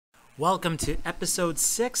Welcome to episode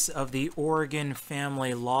 6 of the Oregon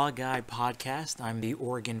Family Law Guy podcast. I'm the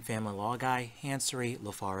Oregon Family Law Guy, Hansery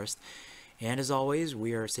LaForest. And as always,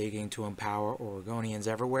 we are seeking to empower Oregonians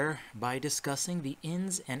everywhere by discussing the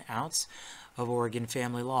ins and outs of Oregon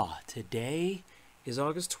family law. Today is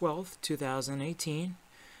August 12th, 2018.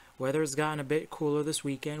 Weather has gotten a bit cooler this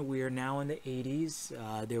weekend. We are now in the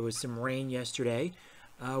 80s. There was some rain yesterday,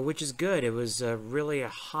 which is good. It was really a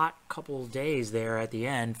hot couple of days there at the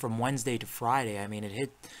end from Wednesday to Friday. I mean, it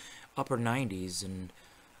hit upper 90s. And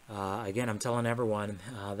again, I'm telling everyone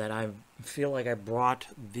that I feel like I brought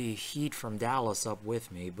the heat from Dallas up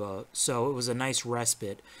with me. So it was a nice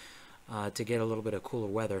respite to get a little bit of cooler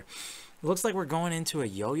weather. It looks like we're going into a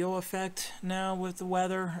yo-yo effect now with the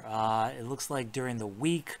weather. It looks like during the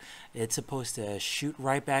week it's supposed to shoot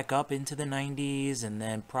right back up into the 90s and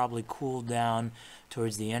then probably cool down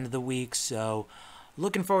towards the end of the week. So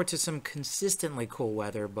looking forward to some consistently cool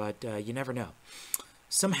weather, but you never know.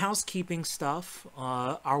 Some housekeeping stuff.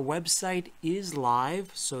 Our website is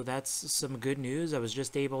live, so that's some good news. I was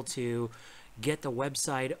just able to get the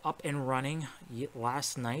website up and running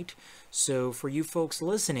last night. So for you folks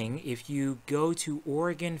listening, if you go to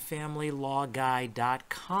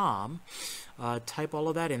OregonFamilyLawGuy.com, type all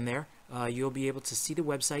of that in there, you'll be able to see the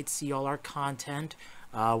website, see all our content.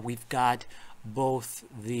 We've got both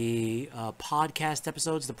the podcast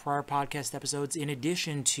episodes, the prior podcast episodes, in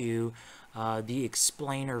addition to the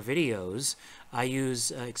explainer videos. I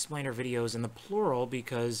use explainer videos in the plural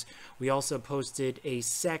because we also posted a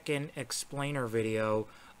second explainer video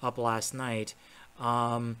up last night.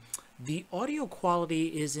 The audio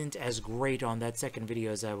quality isn't as great on that second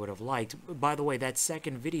video as I would have liked. By the way, that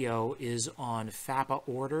second video is on FAPA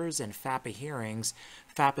orders and FAPA hearings,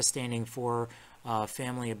 FAPA standing for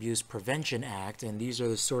Family Abuse Prevention Act, and these are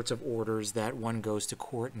the sorts of orders that one goes to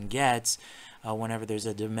court and gets whenever there's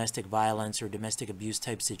a domestic violence or domestic abuse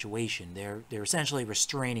type situation. They're essentially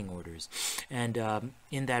restraining orders, and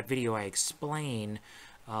in that video I explain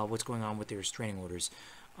what's going on with the restraining orders.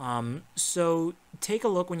 So take a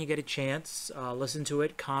look when you get a chance, listen to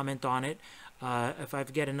it, comment on it. If I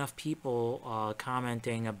get enough people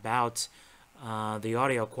commenting about the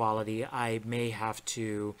audio quality, I may have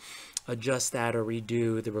to adjust that or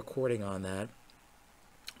redo the recording on that.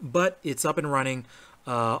 But it's up and running.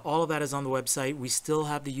 All of that is on the website. We still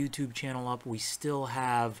have the YouTube channel up. We still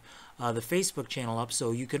have the Facebook channel up, so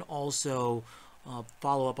you can also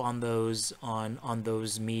follow up on those on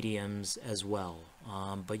those mediums as well.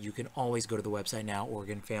 But you can always go to the website now,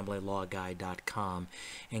 OregonFamilyLawGuy.com,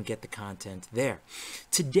 and get the content there.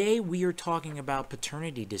 Today we are talking about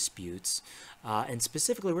paternity disputes, and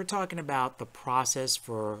specifically we're talking about the process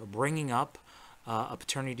for bringing up a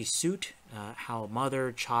paternity suit, how a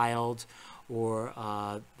mother, child, or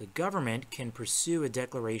the government can pursue a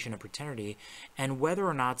declaration of paternity, and whether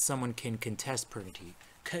or not someone can contest paternity.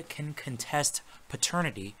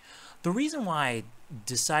 The reason why I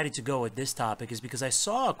decided to go with this topic is because I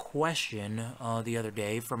saw a question the other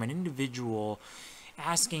day from an individual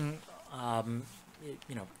asking,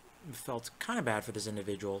 felt kind of bad for this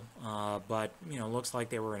individual, but, looks like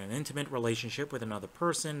they were in an intimate relationship with another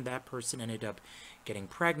person. That person ended up getting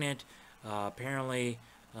pregnant. Apparently,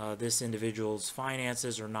 this individual's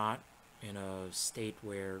finances are not in a state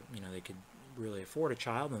where, they could really afford a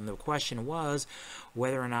child, and the question was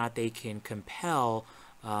whether or not they can compel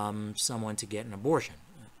someone to get an abortion.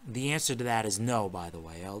 The answer to that is no, by the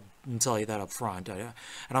way. I'll tell you that up front. I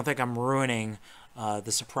don't think I'm ruining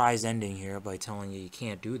the surprise ending here by telling you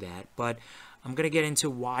can't do that, but I'm going to get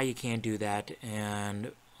into why you can't do that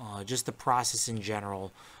and just the process in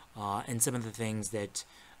general and some of the things that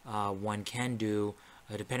one can do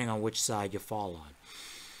depending on which side you fall on.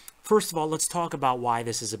 First of all, let's talk about why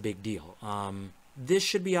this is a big deal. This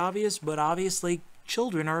should be obvious, but obviously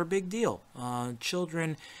children are a big deal.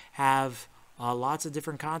 Children have lots of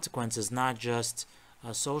different consequences, not just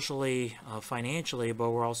socially, financially,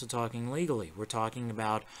 but we're also talking legally. We're talking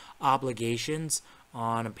about obligations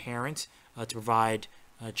on a parent to provide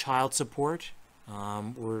child support.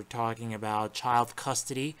 We're talking about child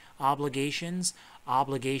custody obligations,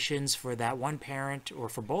 obligations for that one parent or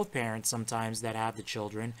for both parents sometimes that have the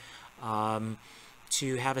children,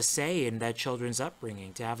 to have a say in that children's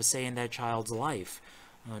upbringing, to have a say in that child's life,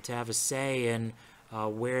 to have a say in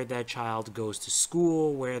where that child goes to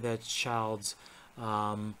school, where that child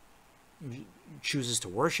chooses to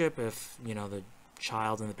worship, if the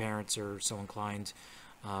child and the parents are so inclined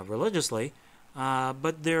religiously.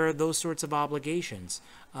 But there are those sorts of obligations.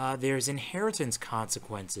 There's inheritance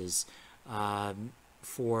consequences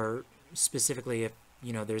for specifically if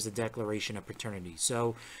there's a declaration of paternity.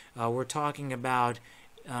 So we're talking about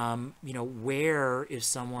where, if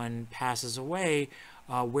someone passes away,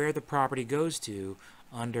 where the property goes to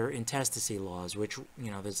under intestacy laws, which,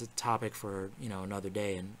 there's a topic for, another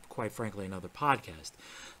day and, quite frankly, another podcast.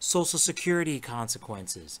 Social Security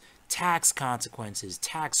consequences, tax consequences,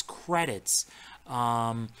 tax credits.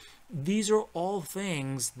 These are all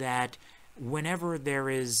things that whenever there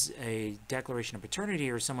is a declaration of paternity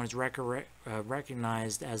or someone is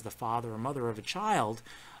recognized as the father or mother of a child,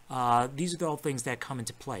 these are all things that come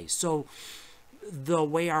into play. So the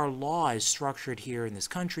way our law is structured here in this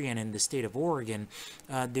country and in the state of Oregon,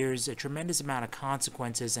 there's a tremendous amount of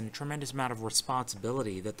consequences and a tremendous amount of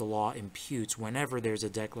responsibility that the law imputes whenever there's a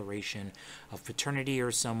declaration of paternity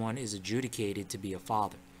or someone is adjudicated to be a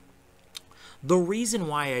father. The reason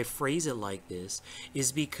why I phrase it like this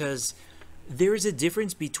is because there is a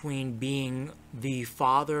difference between being the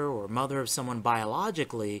father or mother of someone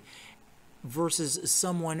biologically versus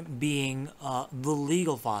someone being the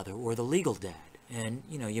legal father or the legal dad. And,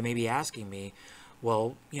 you may be asking me,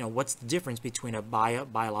 well, what's the difference between a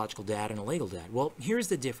biological dad and a legal dad? Well, here's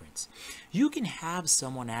the difference. You can have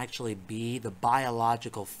someone actually be the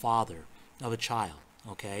biological father of a child,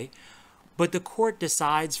 okay? But the court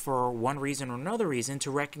decides for one reason or another reason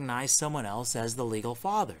to recognize someone else as the legal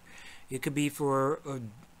father. It could be for a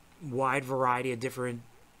wide variety of different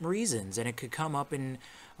reasons, and it could come up in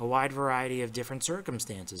a wide variety of different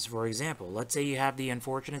circumstances. For example, let's say you have the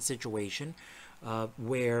unfortunate situation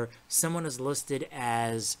where someone is listed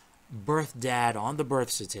as birth dad on the birth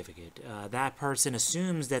certificate. That person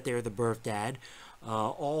assumes that they're the birth dad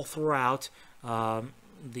all throughout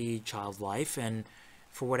the child's life, and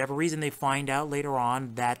for whatever reason they find out later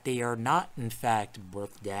on that they are not in fact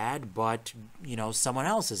birth dad, but someone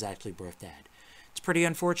else is actually birth dad. It's a pretty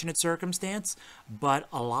unfortunate circumstance, but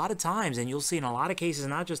a lot of times, and you'll see in a lot of cases,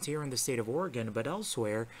 not just here in the state of Oregon, but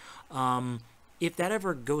elsewhere, if that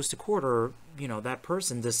ever goes to court or, that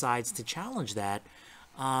person decides to challenge that,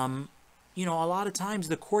 a lot of times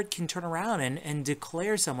the court can turn around and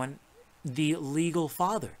declare someone the legal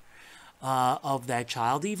father of that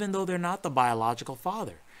child, even though they're not the biological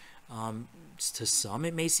father. To some,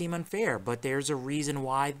 it may seem unfair, but there's a reason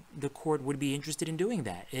why the court would be interested in doing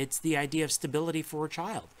that. It's the idea of stability for a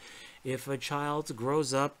child. If a child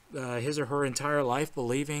grows up his or her entire life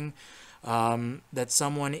believing that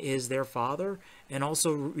someone is their father and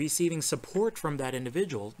also receiving support from that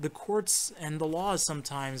individual, the courts and the laws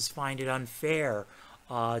sometimes find it unfair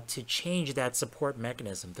to change that support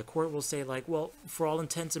mechanism. The court will say, like, well, for all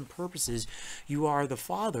intents and purposes, you are the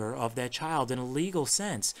father of that child in a legal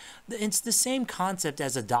sense. It's the same concept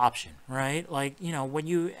as adoption, right? Like, when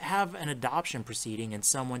you have an adoption proceeding and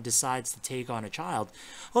someone decides to take on a child,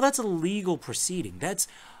 well, that's a legal proceeding. That's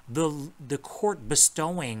the court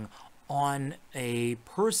bestowing on a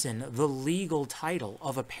person the legal title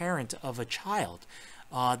of a parent of a child.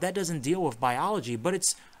 That doesn't deal with biology, but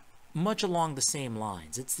it's much along the same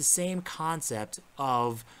lines. It's the same concept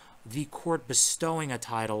of the court bestowing a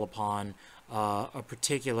title upon a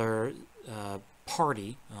particular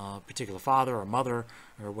party, particular father or mother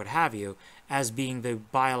or what have you, as being the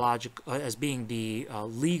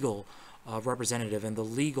legal representative and the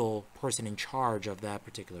legal person in charge of that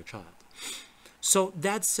particular child. So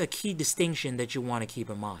that's a key distinction that you want to keep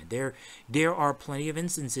in mind. There are plenty of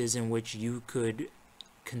instances in which you could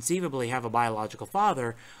conceivably have a biological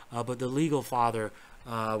father, but the legal father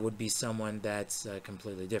would be someone that's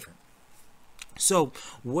completely different. So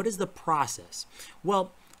what is the process?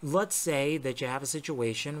 Well, let's say that you have a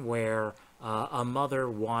situation where a mother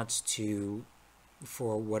wants to,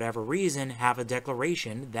 for whatever reason, have a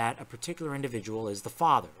declaration that a particular individual is the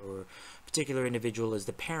father or a particular individual is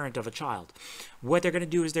the parent of a child. What they're going to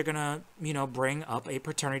do is they're going to, bring up a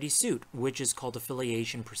paternity suit, which is called a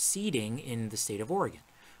filiation proceeding in the state of Oregon.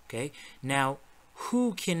 Okay. Now,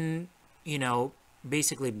 who can,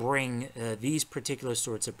 basically bring these particular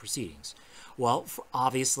sorts of proceedings? Well,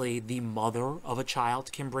 obviously, the mother of a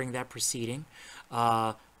child can bring that proceeding,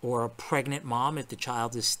 or a pregnant mom if the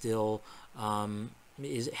child is still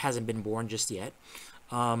hasn't been born just yet.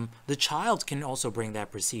 The child can also bring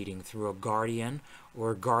that proceeding through a guardian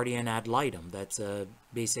or guardian ad litem. That's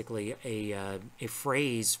basically a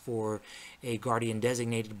phrase for a guardian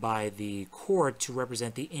designated by the court to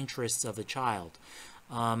represent the interests of the child.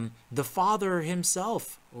 The father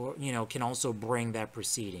himself, can also bring that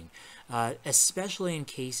proceeding, especially in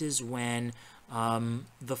cases when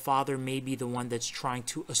the father may be the one that's trying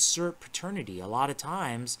to assert paternity. A lot of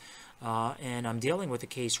times, and I'm dealing with a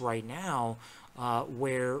case right now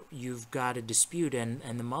where you've got a dispute and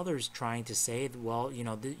the mother's trying to say, well,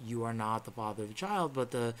 you are not the father of the child,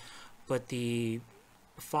 but the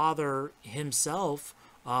father himself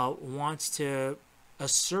wants to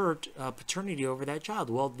assert paternity over that child,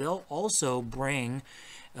 well, they'll also bring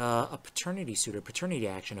a paternity suit, a paternity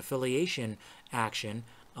action, a filiation action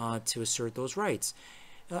to assert those rights.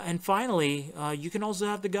 And finally, you can also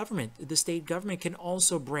have the government. The state government can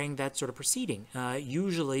also bring that sort of proceeding.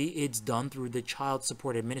 Usually, it's done through the Child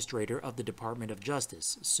Support Administrator of the Department of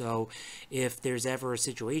Justice. So, if there's ever a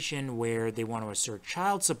situation where they want to assert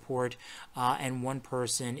child support and one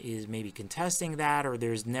person is maybe contesting that, or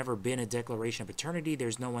there's never been a declaration of paternity,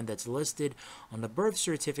 there's no one that's listed on the birth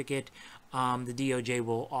certificate, the DOJ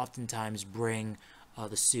will oftentimes bring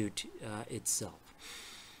the suit itself.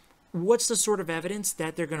 What's the sort of evidence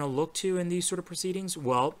that they're going to look to in these sort of proceedings?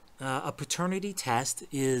 Well, a paternity test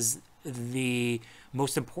is the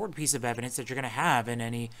most important piece of evidence that you're going to have in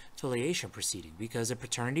any filiation proceeding, because a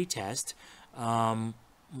paternity test,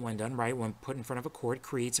 when done right, when put in front of a court,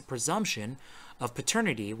 creates a presumption of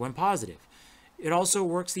paternity when positive. It also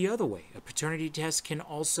works the other way. A paternity test can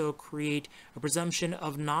also create a presumption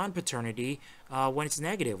of non-paternity when it's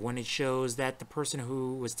negative, when it shows that the person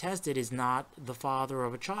who was tested is not the father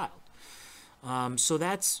of a child. So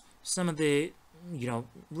that's some of the,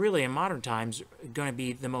 really in modern times, going to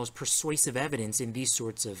be the most persuasive evidence in these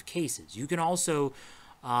sorts of cases. You can also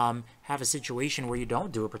have a situation where you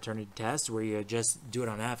don't do a paternity test, where you just do it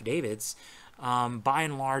on affidavits. By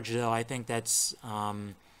and large, though, I think that's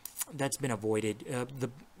been avoided.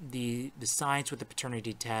 The science with the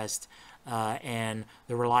paternity test and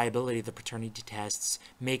the reliability of the paternity tests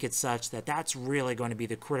make it such that that's really going to be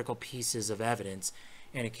the critical pieces of evidence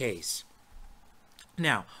in a case.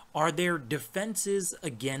 Now, are there defenses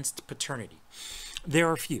against paternity? There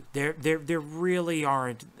are a few. There really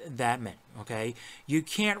aren't that many, okay? You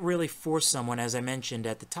can't really force someone, as I mentioned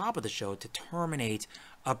at the top of the show, to terminate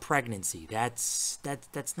a pregnancy. That's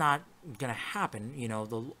not going to happen.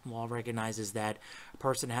 The law recognizes that a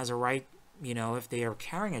person has a right, if they are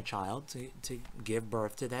carrying a child, to give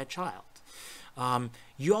birth to that child.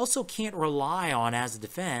 You also can't rely on, as a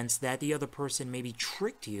defense, that the other person maybe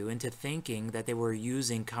tricked you into thinking that they were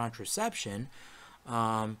using contraception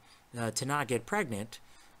to not get pregnant,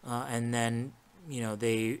 and then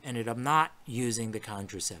they ended up not using the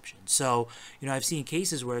contraception. So I've seen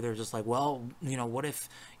cases where they're just like, well, what if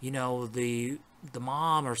the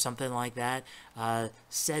mom or something like that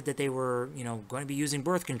said that they were going to be using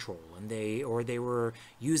birth control, and they were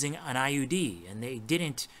using an IUD, and they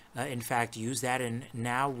didn't in fact use that, and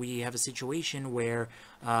now we have a situation where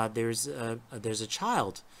there's a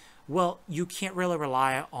child. Well, you can't really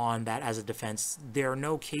rely on that as a defense. There are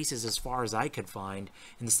no cases, as far as I could find,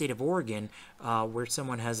 in the state of Oregon where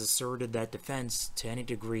someone has asserted that defense to any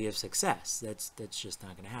degree of success. That's just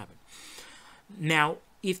not going to happen. Now,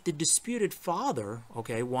 if the disputed father,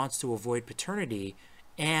 wants to avoid paternity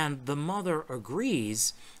and the mother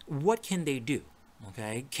agrees, what can they do?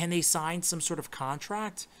 Can they sign some sort of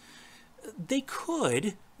contract? They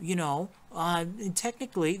could,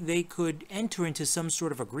 technically they could enter into some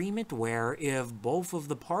sort of agreement where if both of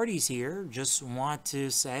the parties here just want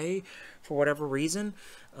to say, for whatever reason,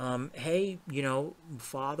 hey,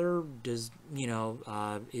 father does,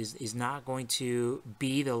 is not going to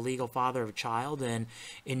be the legal father of a child, and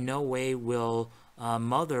in no way will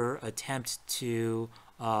mother attempt to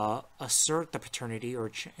assert the paternity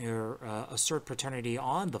or assert paternity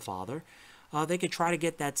on the father. They could try to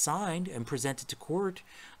get that signed and present it to court,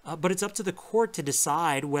 but it's up to the court to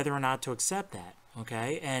decide whether or not to accept that.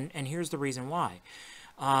 And here's the reason why.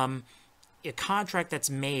 A contract that's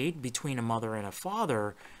made between a mother and a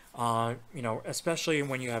father, especially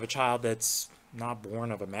when you have a child that's not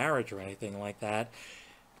born of a marriage or anything like that,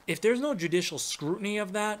 if there's no judicial scrutiny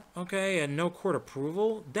of that, and no court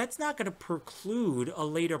approval, that's not going to preclude a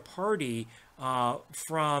later party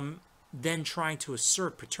from then trying to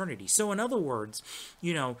assert paternity. So in other words,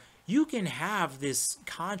 you can have this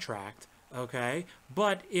contract,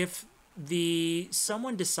 but if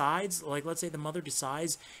someone decides, like let's say the mother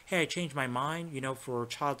decides, hey, I changed my mind, for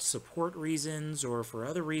child support reasons or for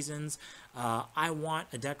other reasons, I want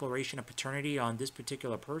a declaration of paternity on this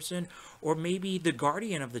particular person, or maybe the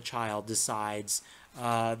guardian of the child decides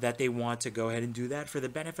that they want to go ahead and do that for the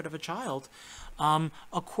benefit of a child,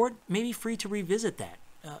 a court may be free to revisit that.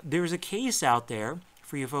 There's a case out there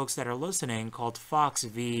for you folks that are listening called Fox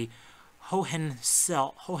v.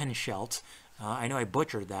 Hohenschelt. I know I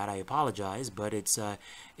butchered that. I apologize, but it's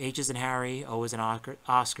H as in Harry, O as in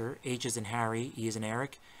Oscar, H as in Harry, E as in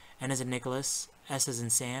Eric, N as in Nicholas, S as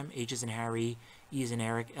in Sam, H as in Harry, E as in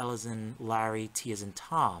Eric, L as in Larry, T as in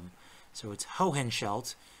Tom. So it's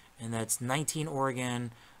Hohenschelt, and that's 19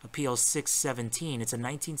 Oregon Appeal 617. It's a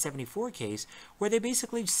 1974 case where they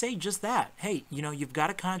basically say just that. Hey, you've got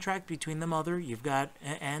a contract between the mother,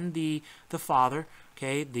 and the father.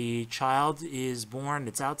 Okay, the child is born.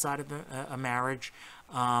 It's outside of a marriage.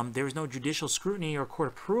 There is no judicial scrutiny or court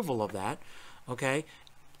approval of that. Okay,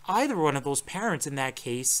 either one of those parents in that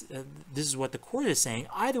case, this is what the court is saying,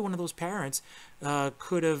 either one of those parents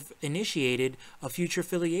could have initiated a future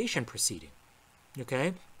filiation proceeding.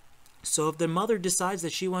 Okay, so if the mother decides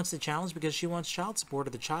that she wants to challenge because she wants child support, or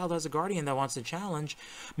the child has a guardian that wants to challenge,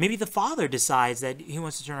 maybe the father decides that he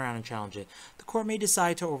wants to turn around and challenge it. The court may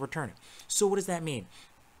decide to overturn it. So what does that mean?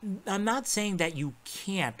 I'm not saying that you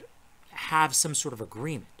can't have some sort of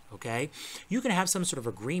agreement. Okay, you can have some sort of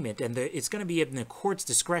agreement, and it's going to be in the court's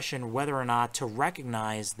discretion whether or not to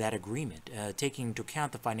recognize that agreement, taking into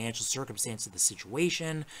account the financial circumstance of the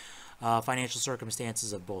situation, financial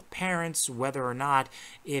circumstances of both parents, whether or not,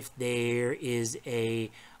 if there is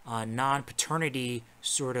a non-paternity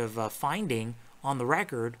sort of finding on the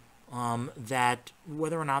record, that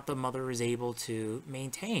whether or not the mother is able to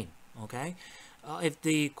maintain. Okay, if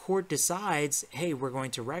the court decides, hey, we're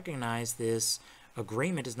going to recognize this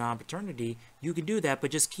agreement as non-paternity, you can do that,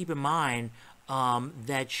 but just keep in mind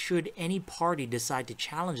that should any party decide to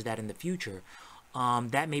challenge that in the future,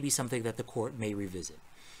 that may be something that the court may revisit.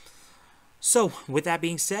 So with that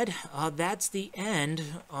being said, that's the end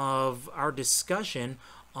of our discussion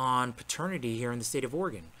on paternity here in the state of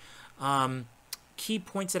Oregon. Key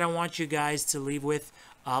points that I want you guys to leave with: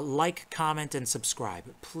 like, comment, and subscribe.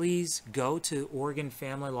 Please go to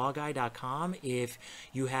OregonFamilyLawGuy.com if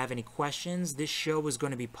you have any questions. This show is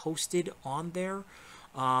going to be posted on there.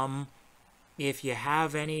 If you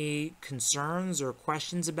have any concerns or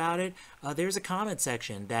questions about it, there's a comment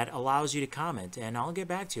section that allows you to comment, and I'll get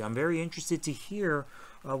back to you. I'm very interested to hear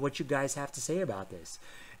what you guys have to say about this.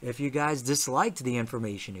 If you guys disliked the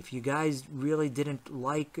information, if you guys really didn't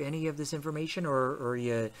like any of this information, or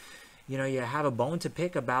you have a bone to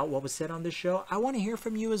pick about what was said on this show, I want to hear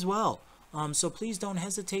from you as well. So please don't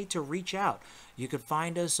hesitate to reach out. You can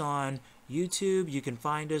find us on YouTube. You can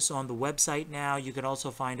find us on the website now. You can also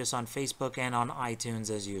find us on Facebook and on iTunes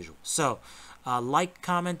as usual. So like,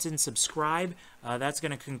 comment, and subscribe. That's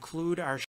going to conclude our